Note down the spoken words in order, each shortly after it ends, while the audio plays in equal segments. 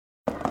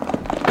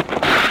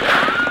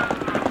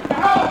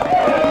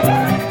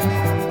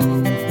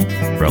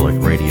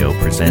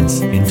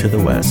presents Into the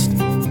West,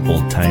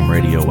 old-time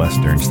radio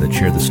westerns that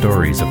share the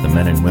stories of the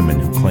men and women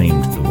who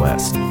claimed the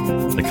West,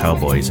 the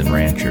cowboys and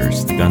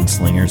ranchers, the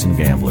gunslingers and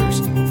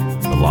gamblers,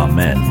 the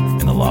lawmen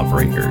and the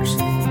lawbreakers.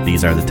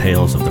 These are the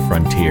tales of the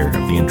frontier,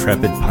 of the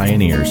intrepid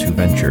pioneers who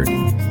ventured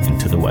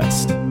into the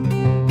West.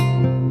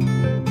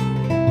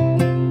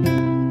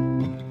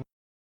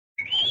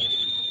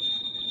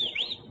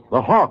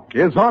 The hawk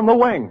is on the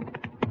wing.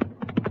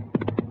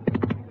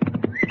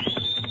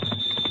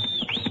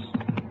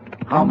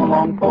 Come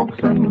along, folks,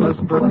 and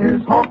listen to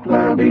his hawk,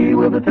 Larabee,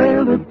 with a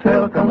tale to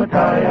tell. Come a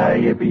tie,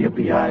 yippee,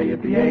 yippee,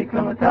 yippee,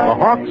 come a tie. The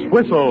hawk's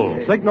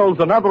whistle signals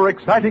another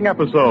exciting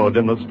episode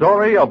in the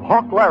story of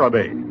Hawk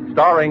Larabee,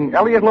 starring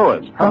Elliot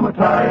Lewis. Come a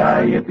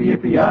tie, yippee,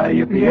 yippee,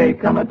 yippee,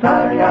 come a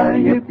tie,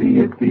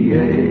 yippee,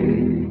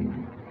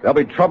 yippee. There'll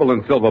be trouble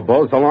in Silver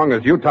Bow so long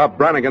as Utah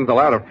Brannigan's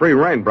allowed a free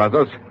rein,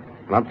 brothers.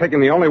 And I'm taking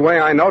the only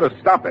way I know to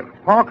stop him.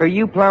 Hawk, are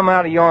you plumb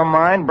out of your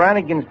mind?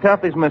 Brannigan's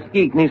tough as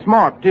mesquite, and he's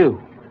smart,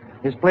 too.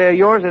 This play of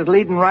yours is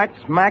leading right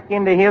smack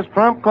into his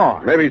trump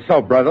card. Maybe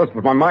so, brothers,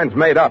 but my mind's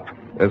made up.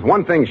 There's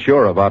one thing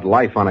sure about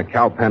life on a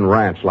cowpen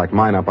ranch like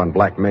mine up on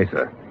Black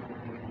Mesa.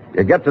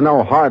 You get to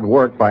know hard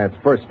work by its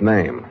first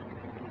name.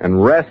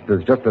 And rest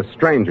is just a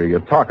stranger you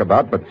talk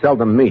about but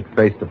seldom meet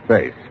face to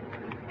face.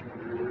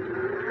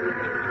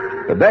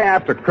 The day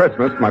after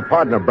Christmas, my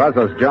partner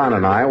Brazos John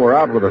and I were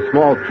out with a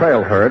small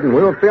trail herd, and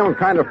we were feeling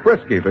kind of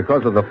frisky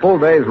because of the full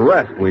day's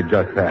rest we'd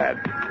just had.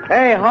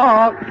 Hey,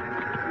 Hawk,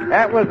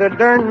 that was a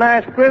darn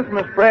nice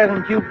Christmas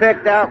present you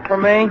picked out for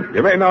me.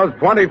 You mean those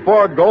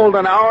 24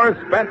 golden hours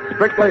spent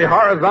strictly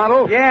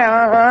horizontal?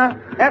 Yeah,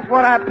 That's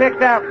what I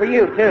picked out for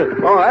you, too.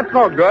 Oh, that's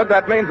no good.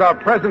 That means our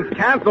presents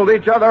canceled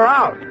each other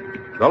out.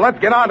 So let's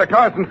get on to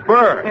Carson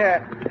Spur.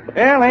 Yeah.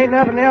 Well, ain't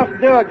nothing else to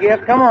do, I guess.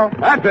 Come on.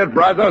 That's it,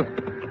 Brazos.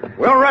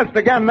 We'll rest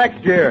again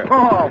next year.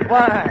 Oh,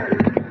 fine.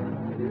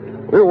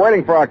 We were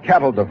waiting for our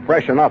cattle to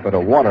freshen up at a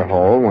water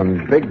hole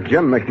when Big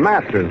Jim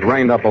McMasters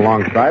reined up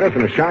alongside us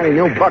in a shiny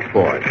new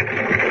buckboard.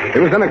 He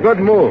was in a good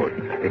mood,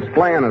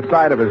 displaying a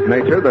side of his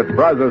nature that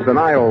Brazos and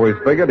I always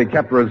figured he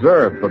kept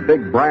reserved for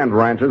big brand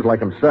ranchers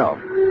like himself.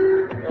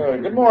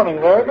 Good morning,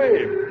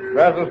 Larabee.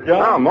 Brazos,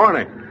 John. Oh,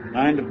 morning.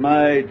 Mind if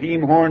my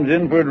team horns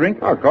in for a drink?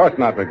 Oh, of course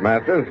not,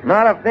 McMasters.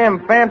 Not if them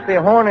fancy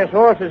harness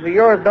horses of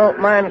yours don't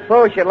mind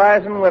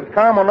socializing with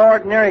common,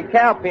 ordinary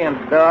cowpen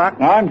stock.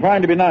 Now, I'm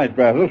trying to be nice,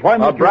 Brazos. Why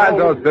not?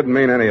 Brazos didn't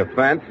mean any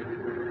offense.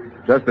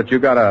 Just that you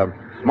got a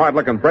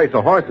smart-looking brace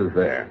of horses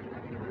there.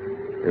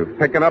 You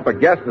picking up a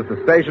guest at the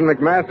station,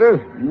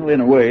 McMasters? Well, in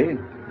a way.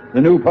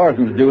 The new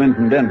parson's due in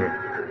from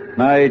Denver.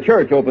 My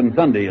church opened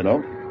Sunday, you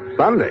know.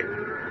 Sunday?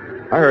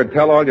 I heard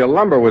tell all your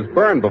lumber was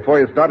burned before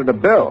you started to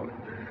build.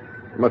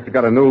 You must have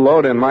got a new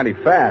load in mighty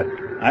fast.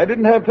 I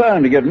didn't have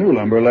time to get new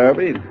lumber,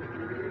 Larabee.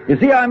 You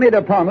see, I made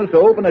a promise to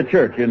open a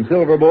church in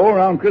Silver Bow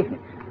around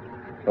Christmas.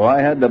 So I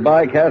had to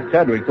buy Cass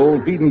Chadwick's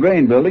old feed and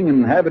grain building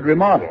and have it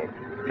remodeled.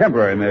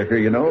 Temporary measure,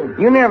 you know.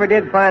 You never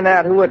did find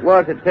out who it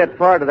was that set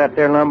fire to that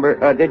there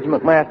lumber, did you,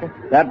 McMaster?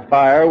 That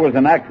fire was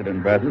an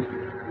accident, Brazos.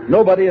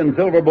 Nobody in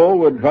Silver Bow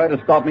would try to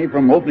stop me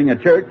from opening a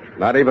church.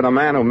 Not even a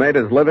man who made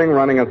his living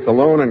running a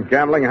saloon and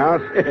gambling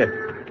house?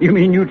 You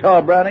mean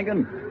Utah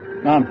Brannigan?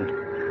 Nonsense.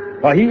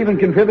 Why, he even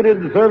contributed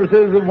the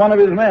services of one of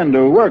his men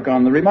to work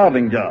on the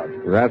remodeling job.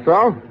 Is that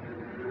so?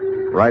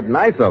 Right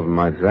nice of him,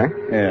 I'd say.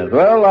 Yes,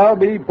 well, I'll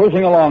be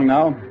pushing along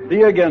now. See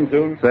you again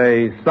soon.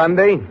 Say,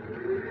 Sunday?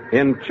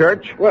 In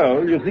church?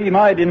 Well, you see,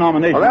 my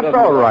denomination... Well, that's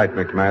all right,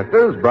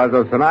 McMasters.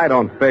 Brazos and I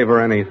don't favor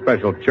any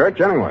special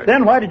church anyway.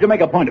 Then why did you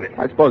make a point of it?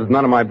 I suppose it's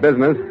none of my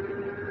business.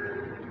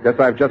 Guess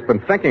I've just been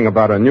thinking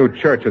about a new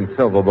church in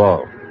Silver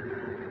Bow.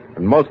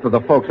 And most of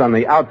the folks on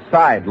the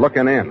outside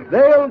looking in.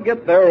 They'll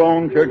get their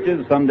own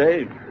churches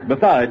someday.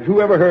 Besides,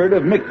 who ever heard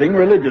of mixing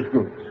religious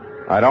groups?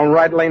 I don't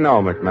rightly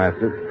know,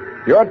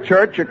 McMasters. Your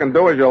church, you can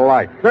do as you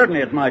like.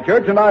 Certainly it's my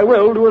church, and I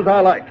will do as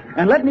I like.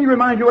 And let me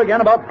remind you again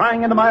about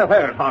prying into my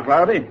affairs, Hawk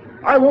Larabee.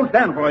 I won't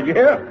stand for it, you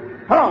hear?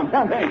 Come on,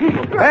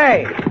 champagne.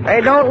 Hey,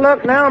 don't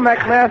look now,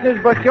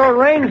 McMasters, but your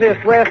reins is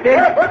twisted.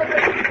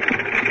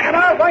 And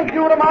I'll thank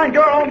you to mind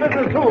your own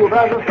business, too,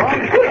 Brazos.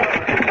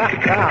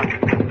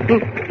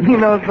 You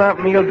know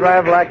something? He'll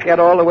drive like that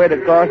all the way to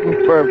Carson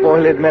Spur before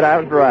he'll admit I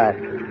was right.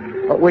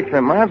 Which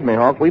reminds me,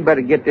 Hawk, we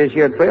better get this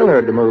here trail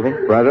herd to moving.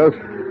 Brazos,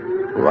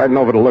 we're riding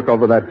over to look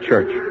over that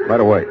church right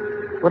away.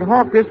 But,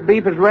 Hawk, this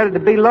beef is ready to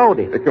be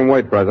loaded. It can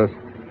wait, Brazos.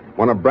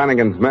 One of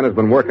Brannigan's men has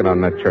been working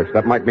on that church.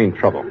 That might mean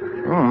trouble.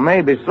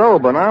 Maybe so,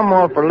 but I'm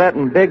all for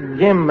letting Big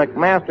Jim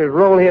McMasters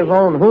roll his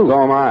own hoop.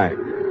 So am I.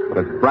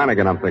 But it's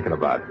Brannigan I'm thinking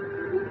about.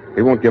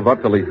 He won't give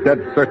up till he's dead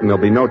certain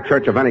there'll be no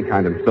church of any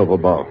kind in Silver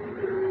Bow.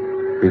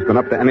 If he's been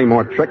up to any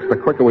more tricks, the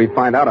quicker we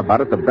find out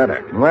about it, the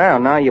better. Well,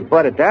 now you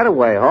put it that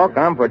way, Hawk.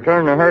 I'm for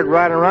turning the herd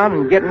right around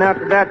and getting out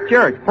to that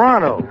church.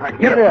 Pronto.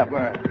 Get up.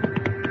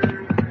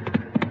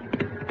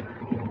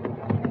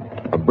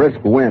 A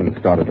brisk wind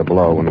started to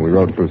blow when we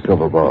rode through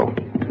Silver Bow.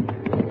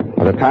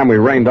 By the time we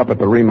reined up at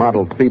the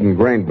remodeled feed and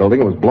grain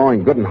building, it was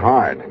blowing good and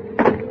hard.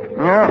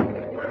 Yeah.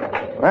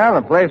 Well,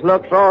 the place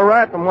looks all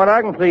right from what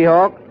I can see,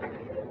 Hawk.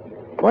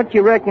 What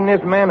you reckon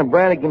this man of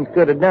Brannigan's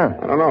could have done?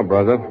 I don't know,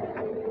 brother.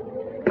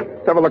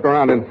 Let's have a look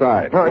around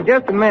inside. Oh,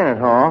 just a minute,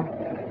 Hall.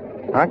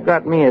 I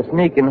got me a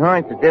sneaking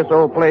hunch that this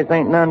old place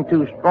ain't none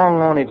too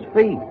strong on its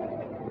feet.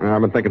 Yeah,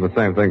 I've been thinking the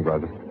same thing,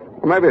 brother.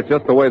 Or maybe it's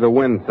just the way the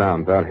wind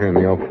sounds out here in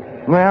the open.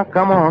 Well,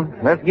 come on.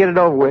 Let's get it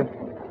over with.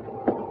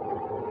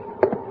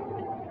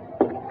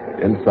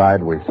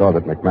 Inside, we saw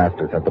that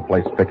McMasters had the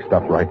place fixed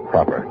up right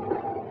proper.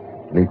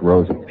 Neat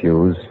rows of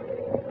pews,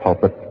 a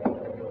pulpit,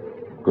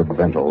 good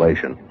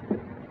ventilation.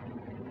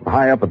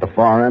 High up at the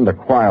far end, a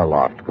choir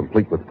loft,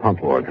 complete with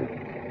pump organ.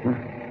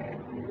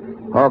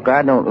 Hawk,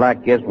 I don't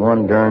like this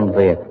one darn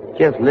bit.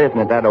 Just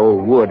listening to that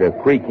old wood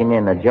creaking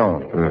in the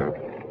joint. Well,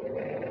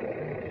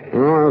 I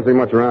don't see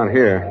much around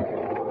here.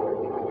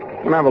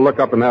 I'm going to have a look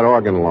up in that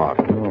organ loft.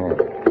 Yeah.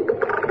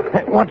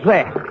 Hey, what's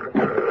that?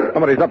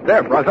 Somebody's up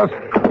there, brothers.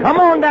 Come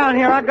on down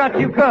here. I got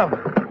you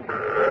covered.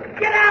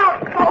 Get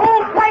out! The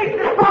whole place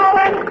is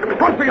falling!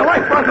 Run for your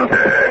life, brothers!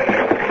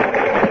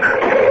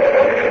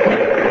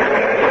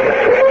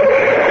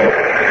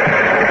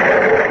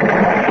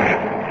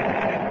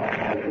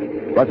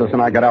 Brothers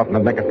and I got out in the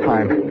nick of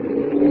time.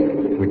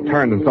 We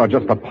turned and saw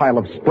just a pile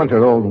of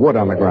splintered old wood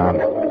on the ground.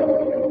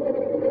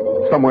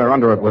 Somewhere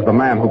under it was the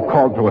man who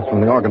called to us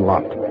from the organ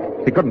loft.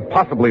 He couldn't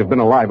possibly have been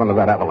alive under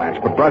that avalanche,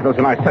 but Brothers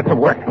and I set to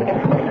work,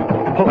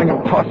 pulling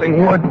and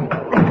tossing wood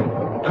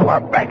till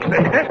our backs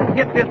ached.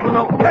 Get this one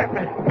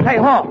over. Hey,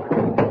 Hawk.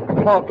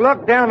 Hawk,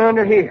 look down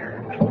under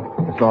here.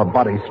 I saw a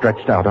body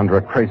stretched out under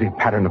a crazy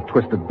pattern of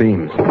twisted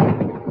beams.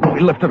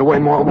 We lifted away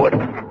more wood.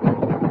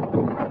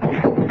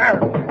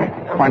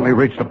 Finally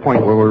reached a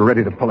point where we were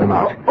ready to pull him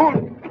out.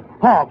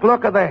 Hawk,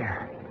 look at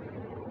there.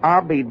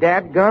 I'll be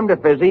dadgummed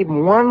if there's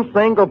even one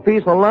single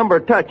piece of lumber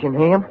touching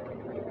him.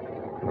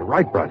 You're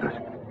right, Brothers.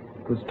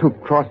 There's two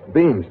crossed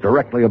beams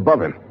directly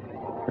above him.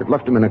 It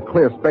left him in a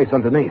clear space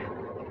underneath.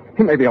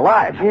 He may be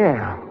alive.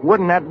 Yeah.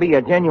 Wouldn't that be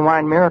a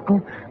genuine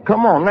miracle?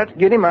 Come on, let's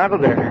get him out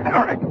of there.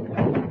 All right.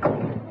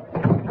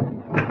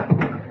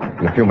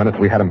 In a few minutes,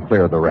 we had him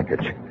clear of the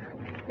wreckage.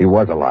 He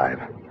was alive,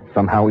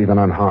 somehow even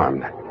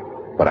unharmed,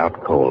 but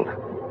out cold.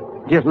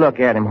 Just look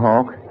at him,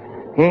 Hawk.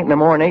 He ain't no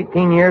more than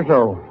 18 years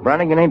old.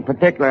 Brannigan ain't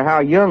particular how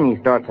young he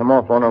starts him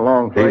off on a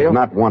long trail. He's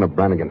not one of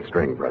Brannigan's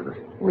string, Brothers.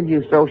 Well,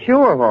 you so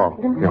sure, Hawk?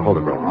 Yeah, hold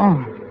it, bro.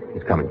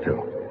 He's coming,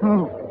 too.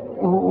 Oh,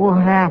 what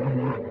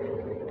happened?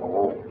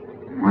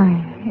 My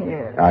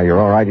head. You're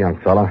all right, young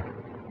fella.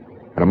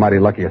 Had a mighty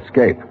lucky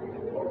escape.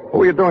 What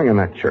were you doing in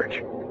that church?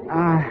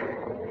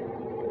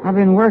 I've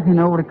been working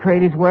over to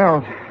Crady's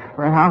Wells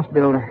for a house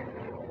builder.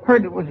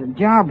 Heard there was a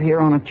job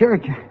here on a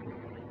church.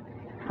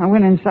 I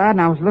went inside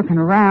and I was looking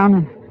around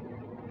and,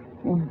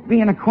 well,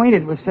 being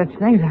acquainted with such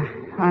things,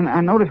 I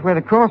noticed where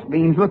the cross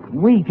beams looked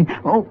weak.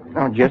 Oh,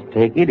 just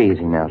take it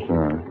easy now,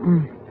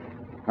 son.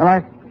 Well,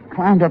 I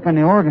climbed up in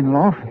the organ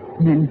loft,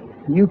 and then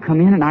you come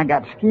in and I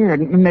got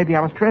scared. Maybe I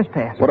was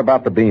trespassing. What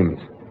about the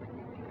beams?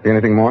 See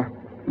anything more?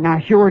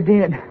 I sure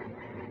did.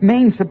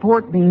 Main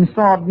support beam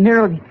sawed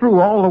nearly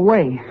through all the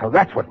way. So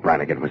that's what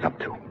Brannigan was up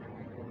to.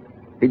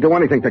 He'd do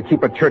anything to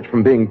keep a church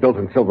from being built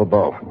in Silver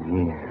Bow.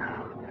 Yeah.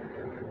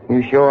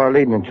 You sure are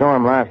leading a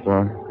charmed life,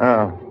 son.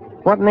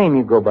 What name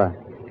you go by?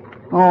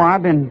 Oh,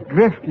 I've been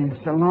drifting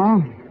so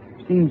long.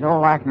 Seems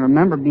all I can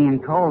remember being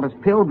called is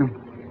Pilgrim.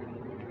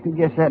 I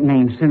guess that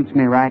name suits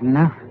me right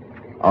enough.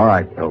 All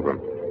right,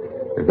 Pilgrim.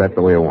 Is that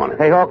the way you want it?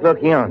 Hey, Hawk,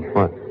 look yonder.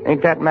 What?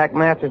 Ain't that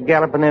McMasters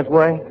galloping this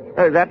way?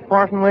 Is that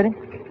Parson with him?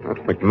 That's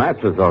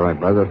McMasters, all right,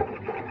 brother.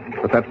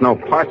 But that's no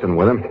Parson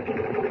with him.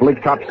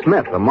 Bleak Top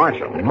Smith, the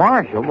marshal.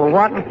 Marshal? Well,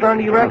 what in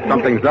front of you reckon?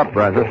 Something's up,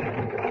 brother.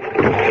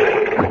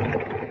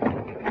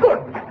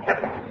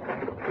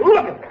 Look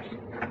at this.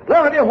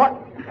 Larabee,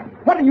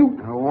 what are you...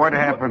 What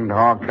happened,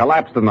 Hawk?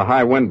 Collapsed in the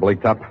high wind,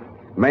 Bleak Top.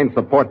 Main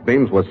support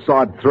beams were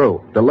sawed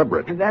through.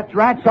 Deliberate. That's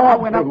right, so I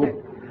went up there.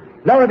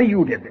 Larabee,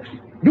 you did this.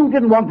 You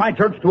didn't want my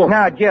church to open.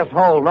 Now, just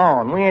hold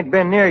on. We ain't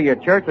been near your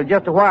church till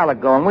just a while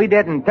ago, and we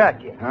didn't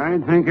touch it.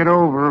 I'd think it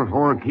over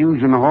before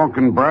accusing Hawk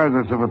and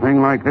Brothers of a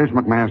thing like this,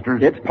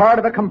 McMasters. It's part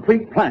of a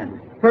complete plan.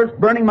 First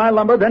burning my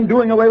lumber, then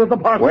doing away with the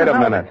parson. Wait a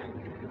minute.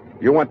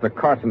 You went to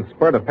Carson's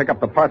Spur to pick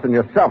up the parson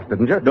yourself,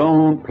 didn't you?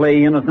 Don't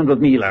play innocent with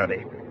me,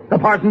 Larabee. The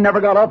parson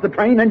never got off the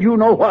train, and you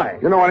know why.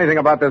 You know anything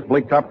about this,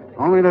 Bleak Top?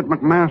 Only that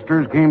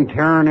McMasters came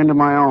tearing into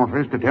my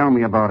office to tell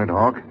me about it,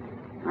 Hawk.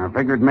 I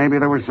figured maybe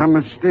there was some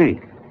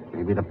mistake.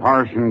 Maybe the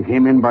parson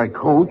came in by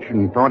coach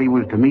and thought he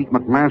was to meet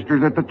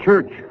McMasters at the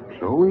church.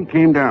 So he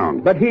came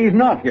down. But he's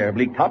not here,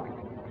 Bleak Top.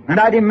 And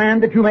I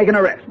demand that you make an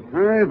arrest.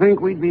 I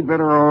think we'd be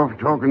better off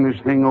talking this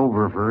thing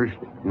over first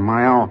in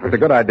my office. It's a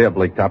good idea,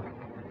 Bleak Top.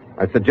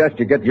 I suggest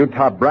you get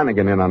Utah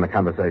Brannigan in on the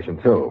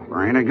conversation, too.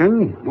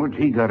 Brannigan? What's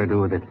he got to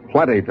do with it?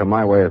 Plenty, to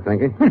my way of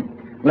thinking.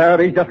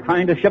 Larabee's just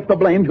trying to shift the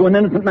blame to an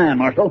innocent man,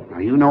 Marshal. Now,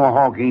 you know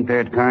Hawk ain't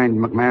that kind,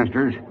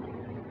 McMasters.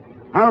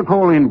 I'll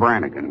call in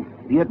Brannigan.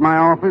 Be at my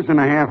office in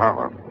a half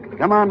hour.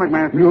 Come on,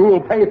 McMasters.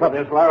 You'll pay for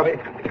this,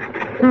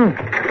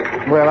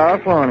 Larabee. Well, I'll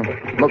phone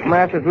him.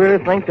 McMasters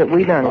really thinks that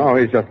we done it. Oh,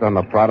 he's just on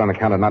the prod on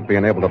account of not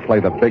being able to play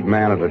the big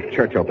man at the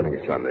church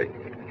opening Sunday.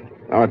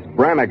 Now, it's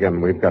Brannigan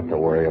we've got to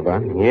worry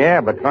about.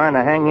 Yeah, but trying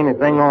to hang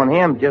anything on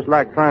him just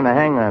like trying to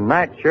hang a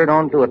nightshirt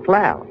onto a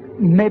cloud.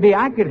 Maybe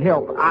I could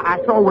help. I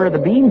saw where the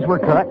beams were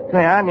cut.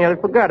 Say, I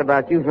nearly forgot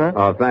about you, son.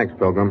 Oh, thanks,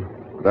 Pilgrim.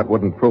 That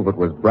wouldn't prove it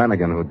was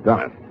Brannigan who'd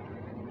done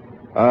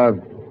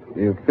it.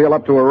 You feel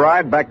up to a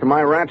ride back to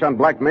my ranch on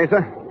Black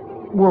Mesa?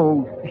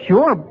 Well,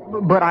 sure,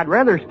 but I'd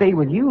rather stay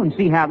with you and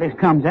see how this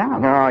comes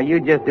out. No, you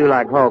just do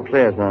like Hawk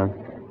says, son.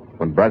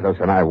 When Brazos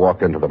and I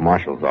walked into the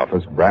marshal's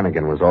office,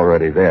 Brannigan was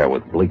already there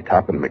with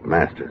Bleaktop and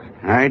McMasters.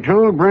 I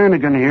told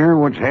Brannigan here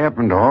what's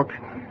happened, Hawk.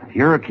 If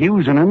you're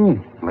accusing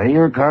him, lay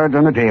your cards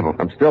on the table.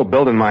 I'm still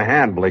building my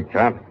hand,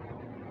 Bleaktop.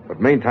 But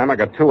meantime, I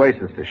got two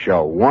aces to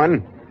show.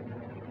 One,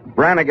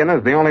 Brannigan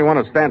is the only one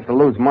who stands to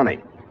lose money.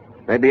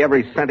 Maybe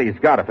every cent he's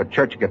got if a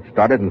church gets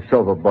started in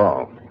Silver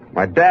Bowl.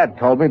 My dad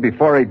told me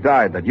before he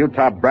died that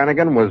Utah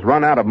Brannigan was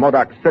run out of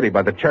Modoc City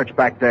by the church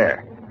back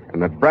there,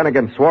 and that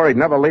Brannigan swore he'd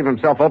never leave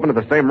himself open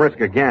to the same risk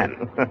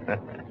again.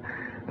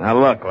 Now,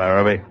 look,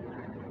 Larabee.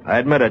 I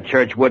admit a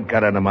church would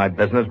cut into my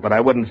business, but I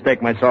wouldn't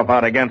stake myself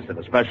out against it,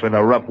 especially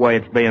the rough way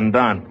it's being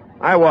done.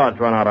 I was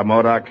run out of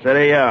Modoc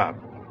City, yeah.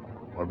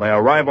 But by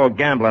a rival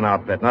gambling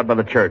outfit, not by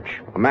the church.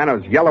 A man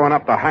who's yellow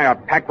enough to hire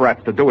pack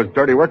rats to do his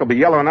dirty work will be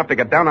yellow enough to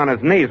get down on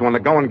his knees when the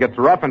going gets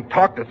rough and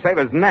talk to save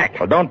his neck.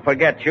 Well, don't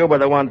forget you were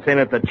the one seen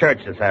at the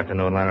church this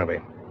afternoon,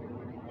 Larabee.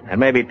 And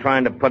maybe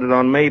trying to put it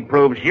on me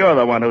proves you're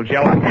the one who's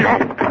yelling.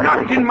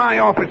 Not in my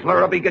office,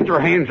 Larabee. Get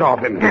your hands off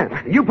him.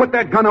 You put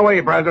that gun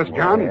away, Brazos,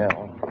 John.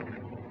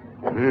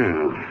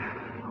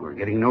 We're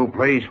getting no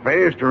place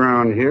fast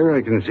around here.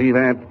 I can see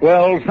that.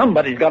 Well,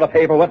 somebody's got to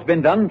pay for what's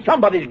been done.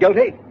 Somebody's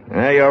guilty.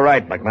 Yeah, you're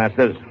right,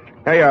 McMasters.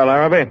 Here you are,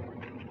 Larabee.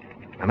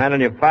 I'm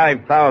handing you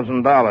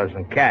 $5,000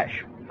 in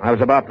cash. I was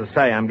about to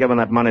say I'm giving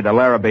that money to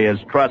Larabee as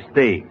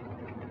trustee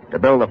to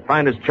build the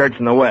finest church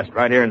in the West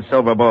right here in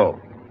Silver Bowl.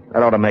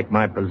 That ought to make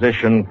my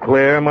position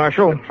clear,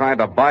 Marshal. Trying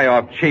to buy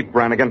off cheap,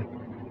 Brannigan.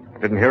 I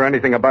didn't hear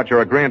anything about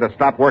your agreeing to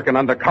stop working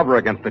undercover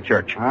against the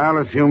church. I'll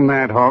assume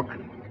that, Hawk.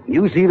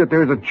 You see that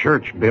there's a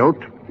church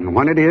built, and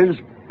when it is,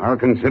 I'll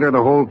consider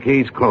the whole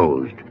case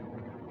closed.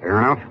 Fair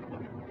enough?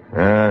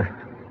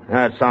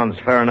 That sounds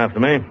fair enough to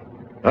me.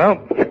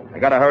 Well, I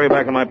gotta hurry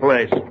back to my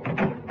place.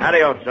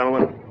 Adios,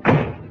 gentlemen.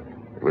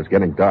 It was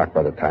getting dark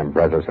by the time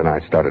Brazos and I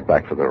started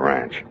back for the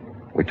ranch.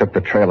 We took the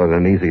trail at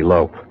an easy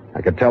lope.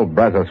 I could tell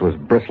Brazos was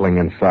bristling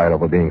inside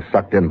over being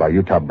sucked in by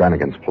Utah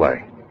Brannigan's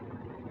play.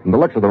 From the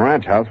looks of the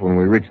ranch house, when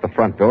we reached the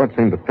front door, it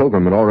seemed the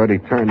Pilgrim had already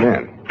turned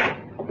in.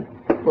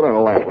 Put on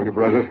a lamp, will you,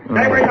 Brazos?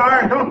 Stay where you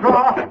are. Don't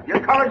draw. You're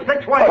colored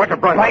 6 ways. What's the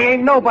Brazos? Why,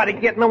 ain't nobody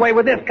getting away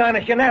with this kind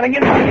of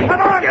shenanigans.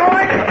 Come on, boys.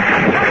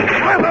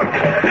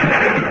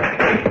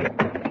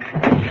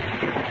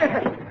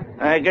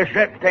 I guess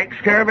that takes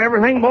care of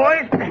everything,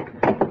 boys.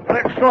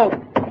 Let's slope.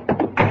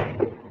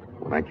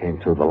 When I came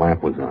to, the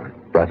lamp was on.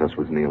 Brazos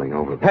was kneeling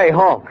over there. Hey,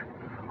 Hawk.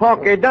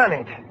 Hawk, you done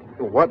it.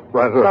 What,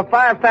 Brazos? The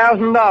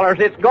 $5,000,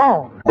 it's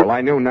gone. Well,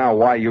 I knew now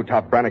why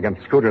Utah Brannigan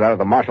scooted out of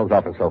the marshal's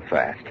office so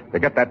fast. To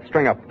get that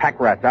string of pack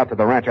rats out to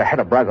the ranch ahead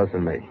of Brazos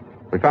and me.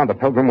 We found the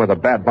Pilgrim with a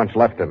bad bunch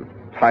left him,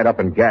 tied up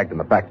and gagged in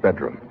the back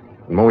bedroom.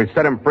 And when we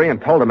set him free and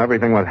told him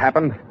everything what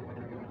happened,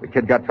 the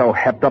kid got so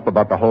hepped up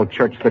about the whole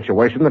church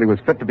situation that he was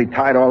fit to be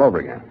tied all over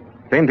again.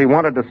 Seemed he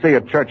wanted to see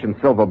a church in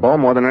Silver Bowl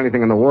more than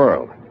anything in the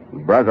world.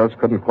 And Brazos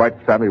couldn't quite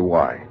savvy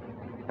why.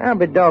 I'll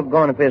be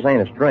doggone if this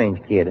ain't a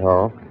strange kid,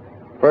 Hawk.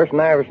 First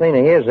I ever seen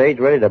of his age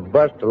ready to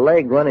bust a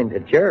leg running to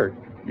church.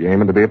 You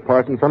aiming to be a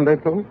parson someday,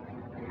 Phil?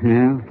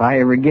 Yeah, if I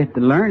ever get to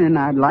learning,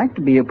 I'd like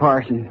to be a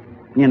parson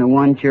in a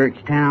one-church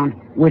town,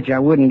 which I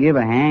wouldn't give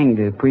a hang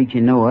to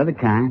preaching no other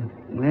kind.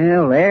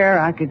 Well, there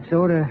I could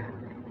sort of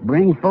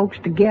bring folks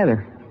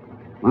together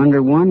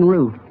under one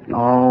roof.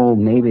 Oh,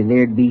 maybe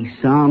there'd be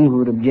some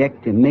who'd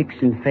object to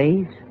mixing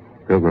faiths.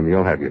 Pilgrim,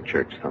 you'll have your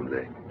church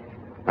someday.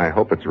 I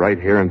hope it's right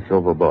here in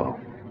Silver Bowl.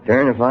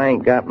 Turn if I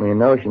ain't got me a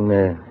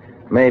notion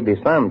maybe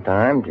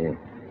sometime to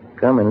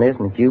come and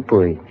listen to you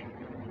preach.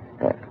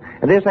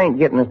 This ain't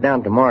getting us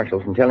down to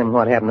Marshall's and telling him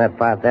what happened to that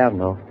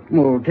 $5,000.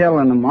 Well,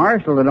 telling the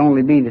marshal would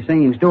only be the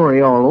same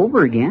story all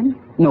over again.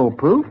 No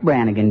proof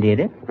Brannigan did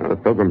it. Well, the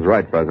Pilgrim's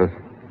right, Brazos.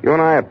 You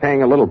and I are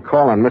paying a little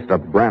call on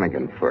Mr.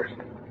 Brannigan first.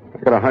 I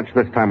got a hunch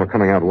this time we're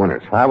coming out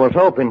winners. I was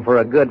hoping for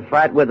a good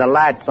fight with the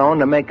lights on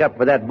to make up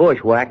for that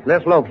bushwhack.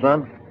 Let's lope,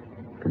 son.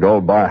 The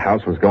Gold Bar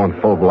House was going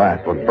full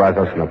blast when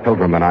Brazos and the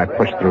Pilgrim and I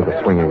pushed through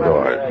the swinging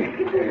doors.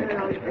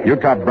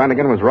 Utah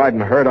Brannigan was riding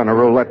herd on a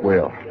roulette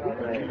wheel.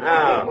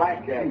 Oh.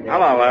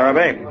 Hello,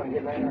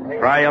 Larabee.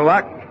 Try your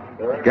luck?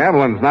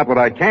 Gambling's not what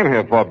I came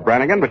here for,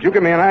 Brannigan, but you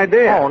give me an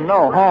idea. Oh,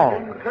 no, Hawk.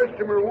 The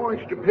customer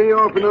wants to pay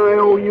off an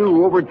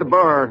IOU over at the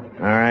bar.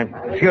 All right.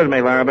 Excuse me,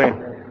 Larabee.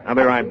 I'll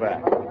be right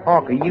back.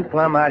 Hawk, are you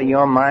plumb out of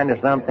your mind or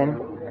something?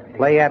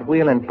 Play that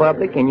wheel in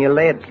public and you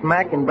lay it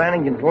smack in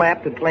Brannigan's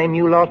lap to claim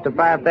you lost the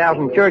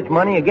 $5,000 church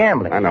money of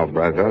gambling. I know,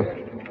 Brazos.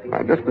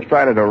 I just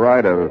decided to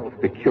ride a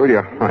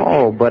peculiar hunch.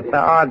 Oh, but the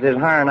odds is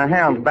hiring a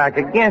hound's back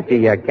against you,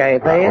 you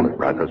cavehead.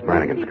 Brazos,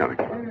 Brannigan's coming.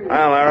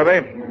 Well,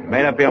 Larabee,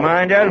 made up your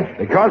mind yet?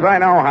 Because I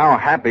know how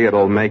happy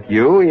it'll make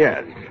you,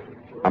 yes.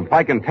 I'm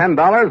piking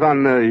 $10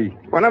 on the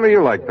Whenever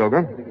you like,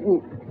 Pilgrim.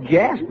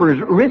 Jasper's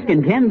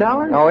risking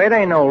 $10? No, it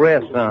ain't no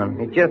risk, son.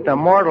 It's just a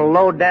mortal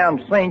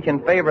low-down cinch in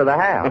favor of the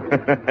house.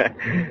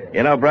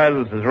 You know,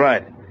 Brazos is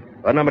right.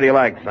 What number do you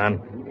like, son?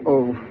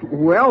 Oh,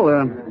 well,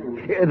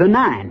 the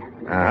 9.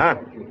 Uh-huh.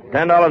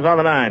 $10 on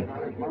the 9.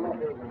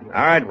 All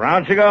right,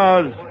 round she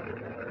goes.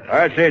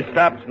 Where she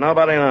stops,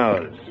 nobody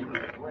knows.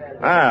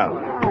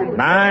 Well,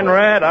 9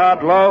 red,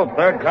 out low,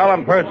 third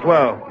column, purse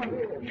low.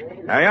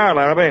 There you are,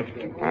 Larabee.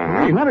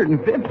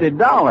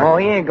 $350. Oh,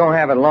 he ain't gonna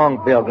have it long,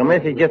 Pilgrim.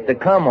 This is just a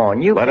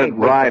come-on. You Let it can't-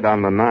 ride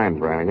on the 9,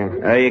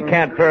 Brannigan. You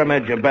can't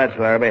pyramid your bets,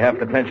 Larabee. Have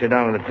to pinch you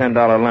down to the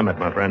 $10 limit,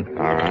 my friend.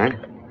 All right.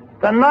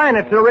 The 9,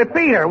 it's a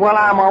repeater. Well,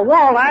 I'm a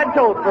wall-eyed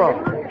toad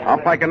thrower.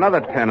 I'll take another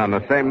 10 on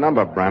the same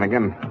number,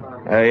 Brannigan.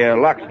 Your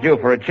luck's due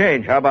for a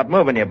change. How about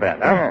moving your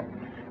bet, huh?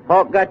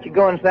 Hawk got you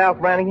going south,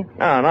 Brannigan?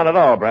 No, not at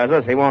all,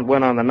 Brazos. He won't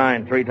win on the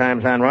 9 3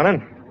 times hand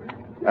running.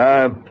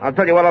 I'll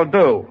tell you what I'll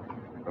do.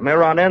 From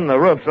here on in, the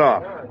roof's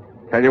off.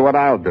 Tell you what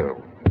I'll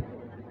do.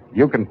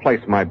 You can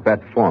place my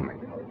bet for me.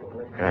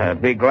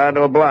 Be glad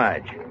to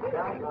oblige.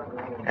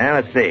 And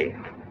let's see.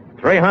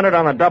 300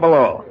 on the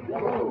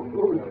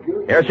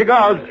 00. Here she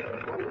goes.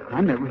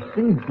 I never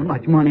seen so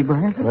much money,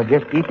 Brazos. Well,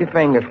 just keep your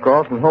fingers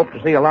crossed and hope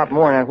to see a lot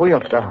more in that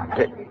wheel star.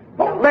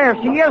 Oh, there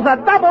she is, a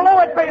 00.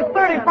 It pays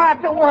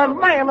 35 to 1.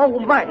 Man, oh,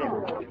 man.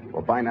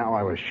 Well, by now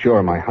I was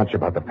sure my hunch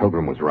about the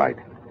Pilgrim was right.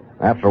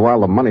 After a while,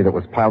 the money that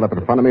was piled up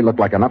in front of me looked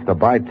like enough to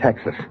buy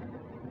Texas.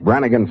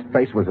 Brannigan's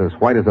face was as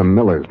white as a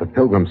miller's. The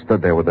Pilgrim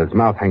stood there with his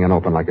mouth hanging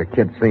open like a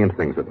kid seeing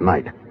things at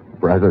night.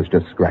 Brazos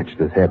just scratched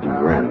his head and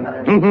grinned.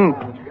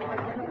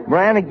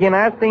 Brannigan,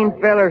 I've seen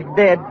fellers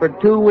dead for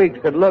 2 weeks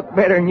that look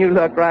better than you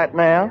look right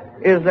now.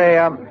 Is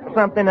there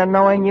something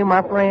annoying you,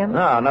 my friend?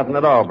 No, nothing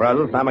at all,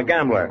 Brazos. I'm a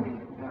gambler.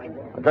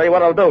 I'll tell you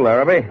what I'll do,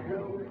 Larabee.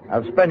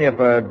 I'll spin you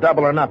for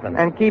double or nothing.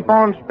 And keep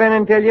on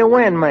spinning till you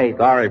win, mate.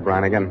 Sorry,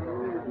 Brannigan.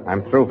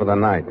 I'm through for the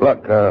night.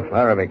 Look,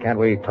 Larabee, can't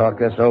we talk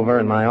this over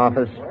in my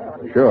office?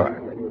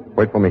 Sure.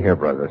 Wait for me here,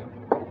 brothers.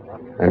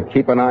 And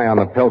keep an eye on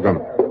the Pilgrim.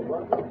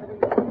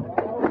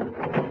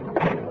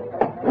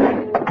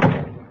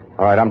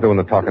 All right, I'm doing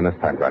the talking this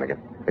time,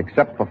 Brannigan.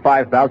 Except for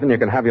 $5,000, you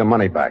can have your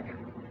money back.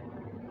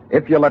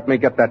 If you let me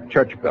get that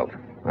church built.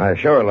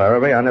 Sure,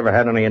 Larabee. I never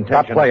had any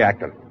intention. Stop play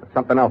acting. There's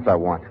something else I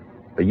want.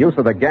 The use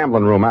of the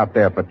gambling room out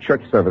there for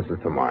church services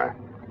tomorrow.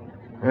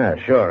 Yeah,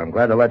 sure. I'm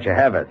glad to let you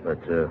have it,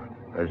 but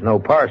there's no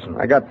parson.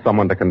 I got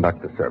someone to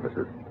conduct the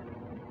services.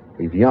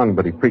 He's young,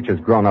 but he preaches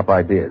grown-up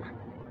ideas.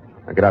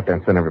 Now get out there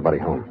and send everybody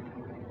home.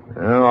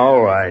 Oh,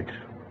 all right.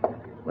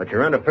 But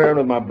you're interfering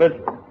with my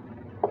business.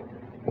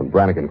 When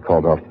Brannigan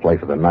called off play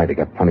for the night, he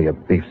got plenty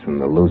of beefs from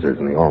the losers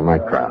in the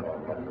all-night crowd.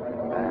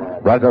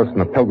 Brazos and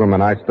the Pilgrim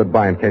and I stood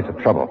by in case of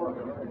trouble.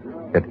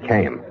 It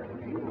came.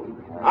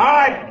 All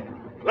right.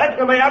 Listen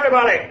to me,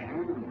 everybody.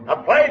 The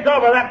play's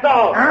over, that's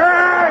all.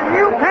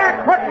 You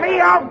can't put me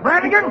out,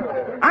 Brannigan.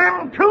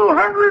 I'm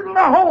 200 in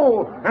the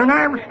hole, and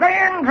I'm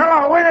staying till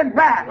I win it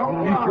back.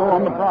 You sure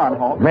on the prod,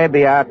 Hawk.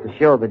 Maybe I have to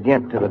show the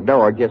gent to the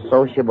door, just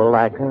sociable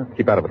like, huh?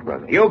 Keep out of it,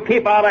 Brazos. You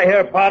keep out of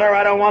here, Potter.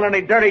 I don't want any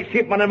dirty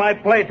sheepmen in my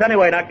place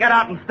anyway. Now get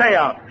out and stay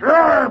out.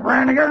 Sure,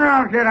 Brannigan,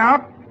 I'll get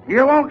out.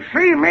 You won't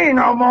see me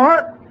no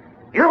more.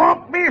 You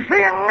won't be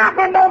seeing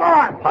nothing no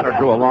more. Potter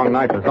drew a long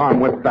knife. His arm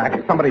went back.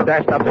 Somebody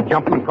dashed out to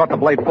jump him and caught the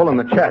blade full in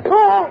the chest.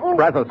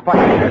 Brazos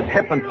fired his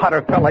hip, and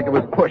Potter felt like it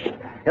was pushed.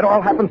 It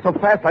all happened so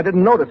fast I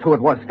didn't notice who it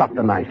was stuck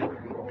the knife.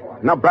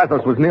 Now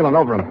Brazos was kneeling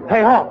over him.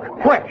 Hey, Hawk,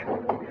 quick!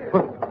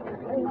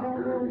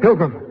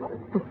 Pilgrim,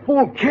 the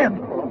fool kid.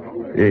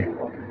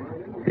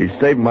 He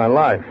saved my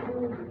life.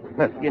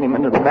 Let's get him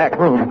into the back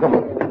room. Come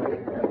on.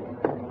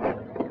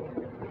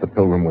 The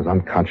Pilgrim was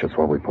unconscious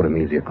while we put him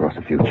easy across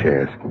a few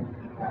chairs.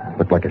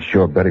 Looked like a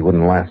sure bet he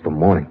wouldn't last till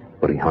morning,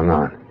 but he hung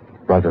on.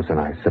 Brazos and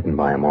I sitting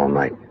by him all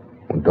night.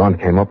 When dawn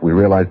came up, we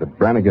realized that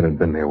Brannigan had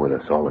been there with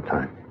us all the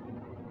time.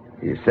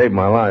 You saved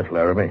my life,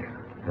 Larabee.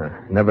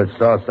 Never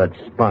saw such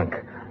spunk.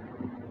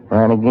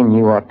 Brannigan,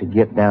 you ought to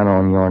get down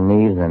on your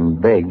knees and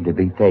beg to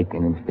be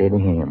taken instead of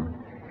him.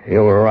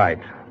 You were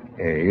right.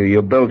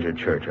 You build your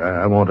church.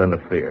 I won't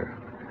interfere.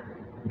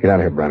 Get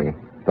out of here, Brannigan.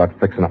 Start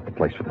fixing up the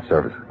place for the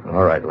service.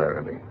 All right,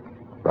 Larabee.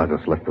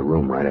 Brazos left the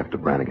room right after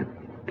Brannigan.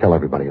 Tell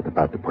everybody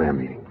about the prayer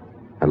meeting.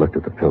 I looked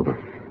at the Pilgrim.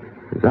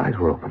 His eyes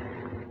were open.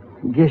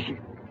 Guess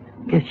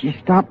you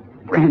stopped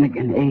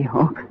Brannigan, eh,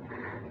 Hawk?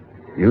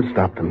 You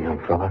stopped him, young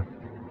fella.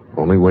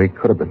 Only way he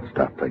could have been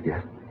stopped, I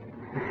guess.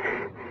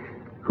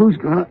 Who's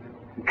gonna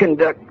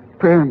conduct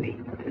prayer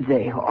meeting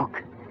today,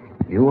 Hawk?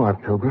 You are,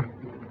 Pilgrim.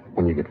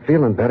 When you get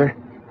feeling better,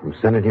 I'm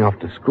sending you off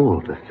to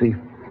school to see...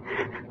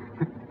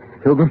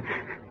 Pilgrim?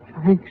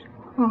 Thanks,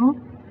 Hawk.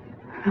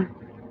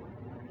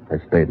 I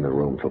stayed in the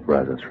room till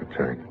Brazos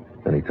returned.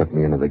 Then he took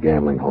me into the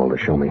gambling hall to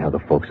show me how the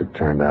folks had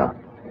turned out.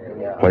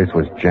 The place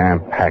was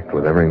jam-packed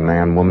with every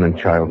man, woman, and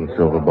child in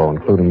Silver Bow,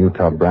 including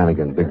Utah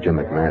Brannigan and Big Jim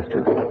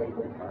McMasters.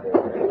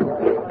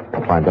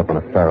 I climbed up on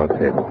a faro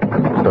table,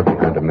 stood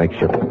behind a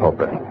makeshift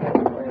pulpit.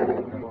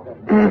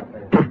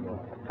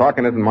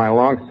 Talking isn't my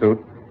long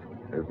suit,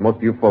 as most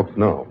of you folks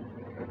know.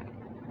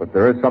 But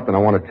there is something I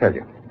want to tell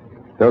you.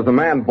 There was a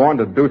man born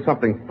to do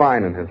something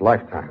fine in his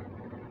lifetime.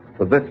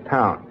 For this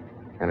town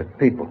and its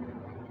people.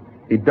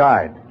 He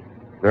died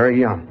very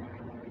young.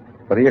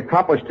 But he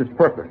accomplished his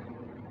purpose.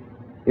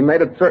 He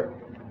made it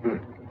certain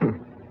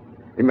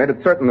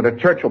that a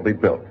church will be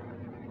built.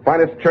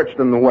 Finest church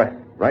in the West,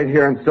 right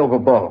here in Silver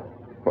Bow.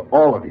 For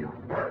all of you.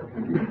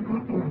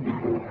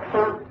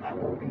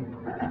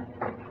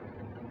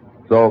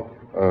 So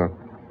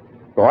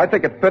I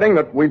think it fitting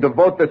that we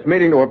devote this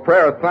meeting to a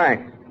prayer of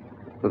thanks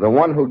to the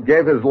one who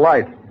gave his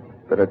life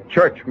that a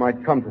church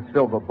might come to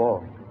Silver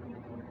Bow.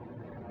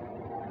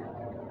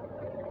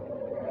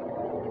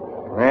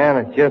 Well,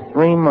 it's just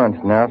 3 months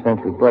now since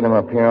we put him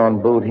up here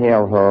on Boot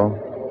Hill Hall.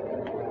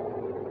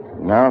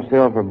 Now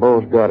Silver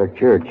Bow's got a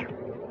church.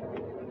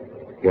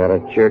 Got a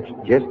church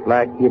just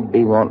like you'd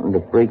be wanting to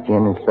preach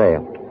in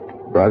himself.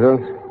 Brothers,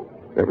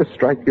 did it ever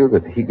strike you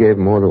that he gave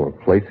more to a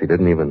place he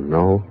didn't even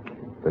know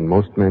than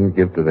most men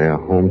give to their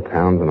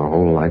hometowns in a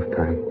whole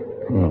lifetime?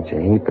 Yeah, it's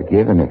a heap of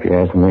giving, if you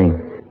ask me.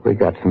 We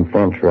got some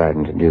fence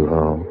riding to do,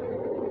 Hall.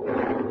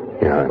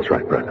 Yeah, that's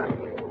right, brother.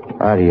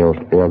 Adios,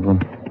 Pilgrim.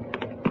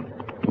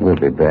 We'll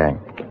be back.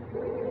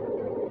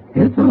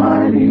 It's a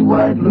mighty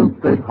wide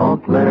loop that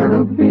Hawk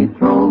Larabee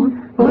throws,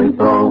 but it's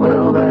all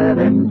well that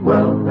ends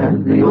well,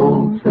 as the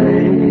old saying